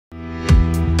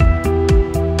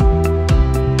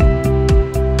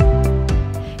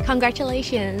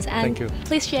Congratulations, and Thank you.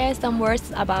 Please share some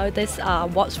words about this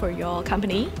awards for your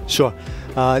company. Sure.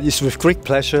 It's with great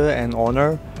pleasure and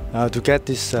honor to get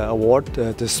this award,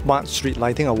 the Smart Street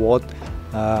Lighting Award,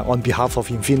 on behalf of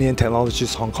Infineon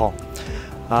Technologies Hong Kong.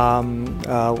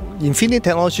 Infineon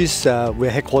Technologies,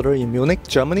 we're headquartered in Munich,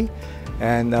 Germany,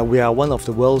 and we are one of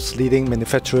the world's leading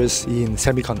manufacturers in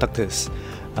semiconductors,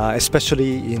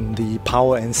 especially in the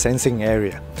power and sensing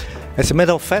area. As a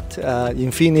matter of fact,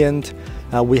 Infineon,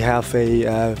 we have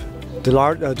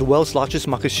the world's largest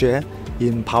market share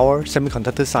in power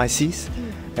semiconductors ICs,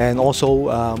 and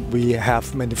also we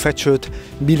have manufactured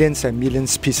millions and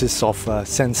millions pieces of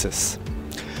sensors.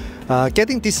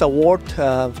 Getting this award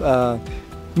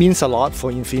means a lot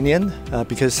for Infineon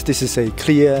because this is a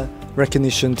clear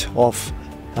recognition of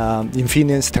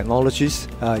Infineon's technologies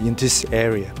in this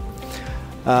area.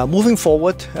 Moving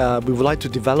forward, we would like to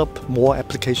develop more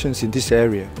applications in this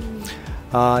area.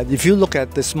 If you look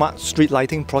at the Smart Street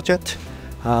Lighting project,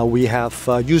 we have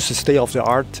used the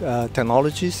state-of-the-art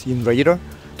technologies in radar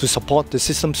to support the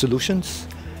system solutions.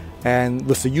 And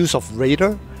with the use of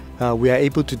radar, we are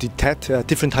able to detect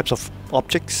different types of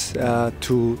objects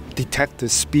to detect the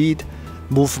speed,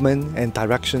 movement, and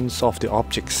directions of the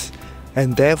objects.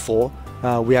 And therefore,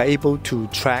 we are able to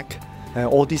track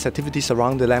all these activities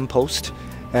around the lamppost,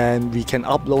 and we can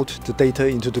upload the data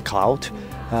into the cloud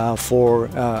for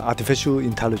artificial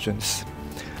intelligence.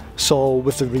 So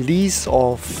with the release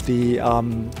of the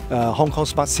Hong Kong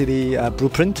Smart City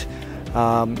Blueprint,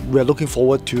 we are looking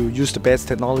forward to use the best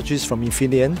technologies from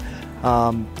Infineon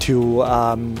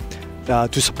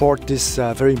to support this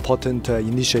very important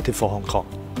initiative for Hong Kong.